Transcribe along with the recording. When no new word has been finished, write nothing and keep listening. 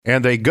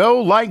And they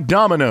go like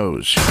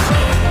dominoes.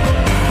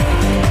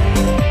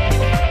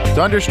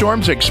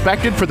 Thunderstorms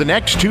expected for the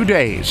next 2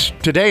 days.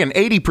 Today, an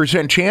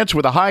 80% chance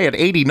with a high at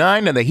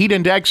 89 and the heat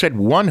index at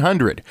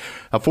 100.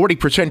 A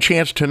 40%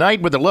 chance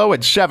tonight with a low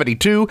at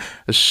 72.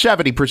 A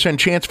 70%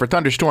 chance for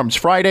thunderstorms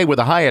Friday with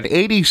a high at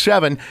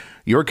 87.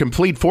 Your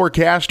complete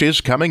forecast is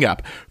coming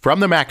up. From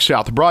the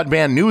MaxSouth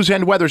Broadband News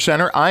and Weather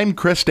Center, I'm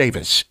Chris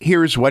Davis.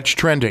 Here's what's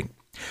trending.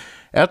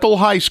 Ethel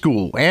High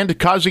School and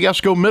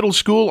Kosciuszko Middle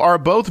School are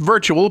both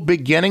virtual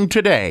beginning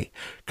today.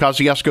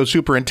 Kosciuszko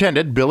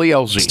Superintendent Billy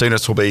Elzy.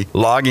 Students will be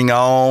logging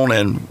on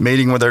and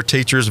meeting with their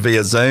teachers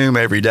via Zoom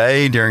every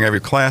day during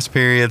every class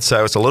period,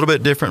 so it's a little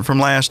bit different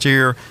from last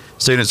year.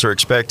 Students are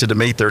expected to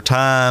meet their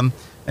time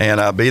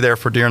and be there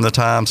for during the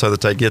time so that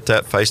they get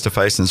that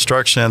face-to-face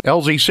instruction.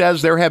 Elzy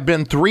says there have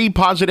been 3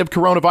 positive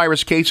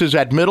coronavirus cases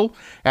at Middle.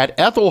 At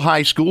Ethel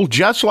High School,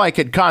 just like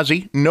at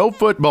Kosci, no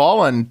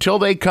football until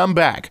they come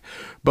back.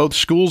 Both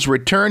schools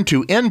return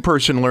to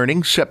in-person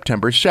learning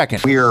September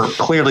 2nd. We are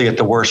clearly at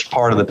the worst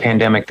part of the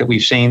pandemic that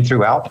we've seen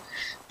throughout,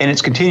 and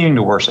it's continuing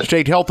to worsen.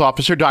 State Health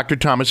Officer Dr.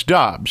 Thomas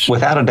Dobbs.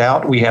 Without a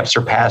doubt, we have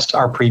surpassed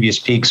our previous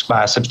peaks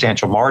by a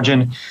substantial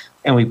margin,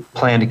 and we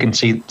plan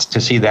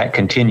to see that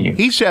continue.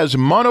 He says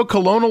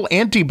monoclonal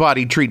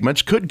antibody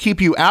treatments could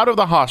keep you out of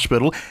the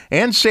hospital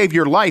and save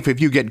your life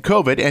if you get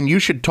COVID, and you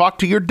should talk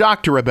to your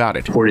doctor about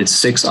it. Reported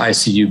 6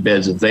 ICU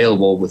beds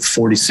available with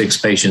 46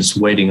 patients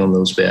waiting on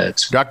those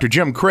beds. Dr.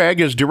 Jim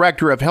Craig is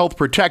Director of Health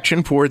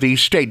Protection for the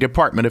State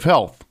Department of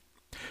Health.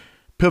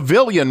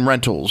 Pavilion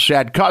rentals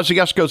at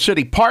Kosciuszko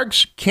City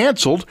Parks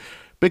canceled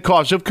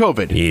because of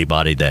COVID.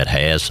 Anybody that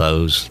has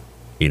those,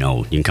 you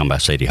can come by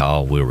City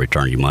Hall. We'll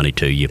return your money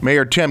to you.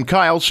 Mayor Tim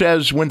Kyle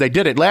says when they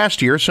did it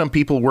last year, some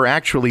people were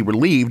actually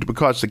relieved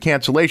because the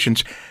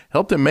cancellations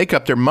helped them make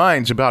up their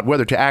minds about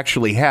whether to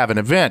actually have an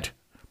event.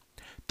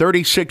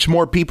 36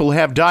 more people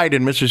have died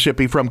in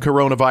Mississippi from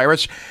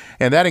coronavirus,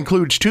 and that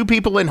includes 2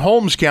 people in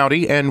Holmes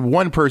County and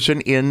 1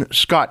 person in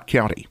Scott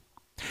County.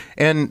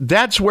 And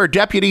that's where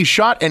deputies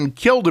shot and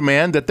killed a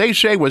man that they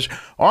say was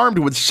armed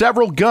with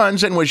several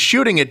guns and was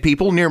shooting at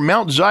people near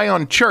Mount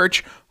Zion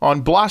Church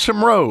on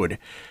Blossom Road.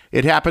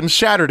 It happened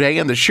Saturday,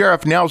 and the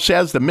sheriff now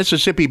says the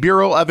Mississippi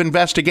Bureau of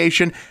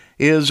Investigation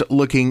is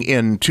looking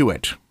into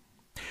it.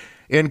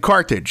 In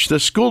Carthage, the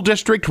school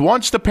district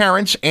wants the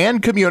parents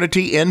and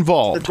community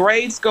involved. The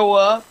grades go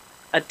up,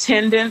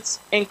 attendance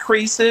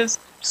increases,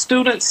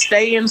 students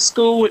stay in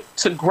school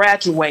to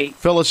graduate.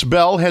 Phyllis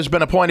Bell has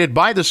been appointed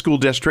by the school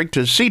district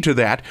to see to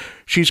that.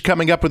 She's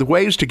coming up with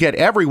ways to get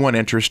everyone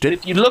interested.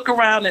 If you look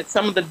around at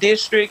some of the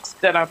districts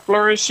that are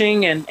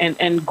flourishing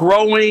and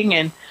growing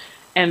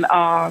and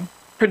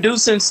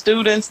producing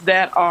students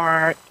that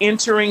are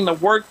entering the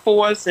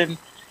workforce and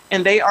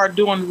they are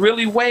doing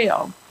really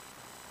well,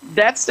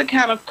 that's the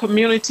kind of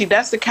community,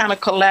 that's the kind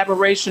of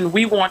collaboration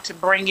we want to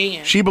bring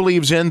in. She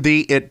believes in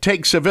the "it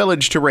takes a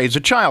village to raise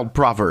a child"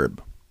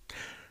 proverb.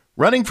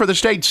 Running for the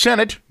state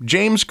Senate,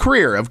 James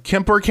Creer of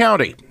Kemper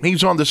County.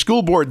 He's on the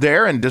school board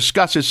there and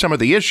discusses some of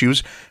the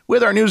issues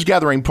with our news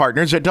gathering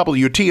partners at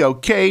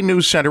WTOK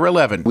News Center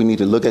 11. We need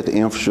to look at the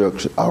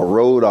infrastructure, our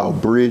road, our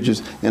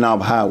bridges, and our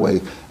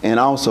highway. And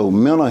also,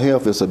 mental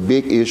health is a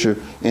big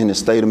issue in the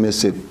state of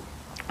Mississippi.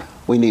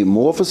 We need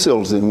more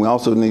facilities, and we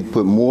also need to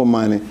put more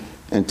money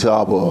into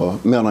our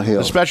mental health.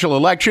 The special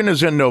election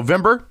is in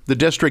November. The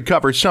district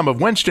covers some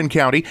of Winston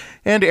County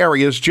and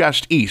areas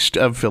just east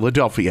of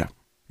Philadelphia.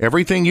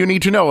 Everything you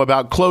need to know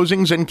about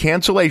closings and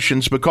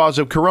cancellations because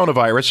of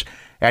coronavirus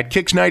at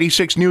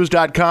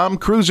Kix96News.com,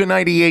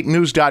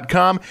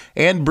 Cruiser98News.com,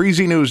 and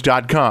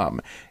BreezyNews.com.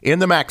 In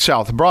the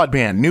MaxSouth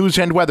Broadband News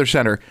and Weather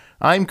Center,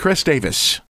 I'm Chris Davis.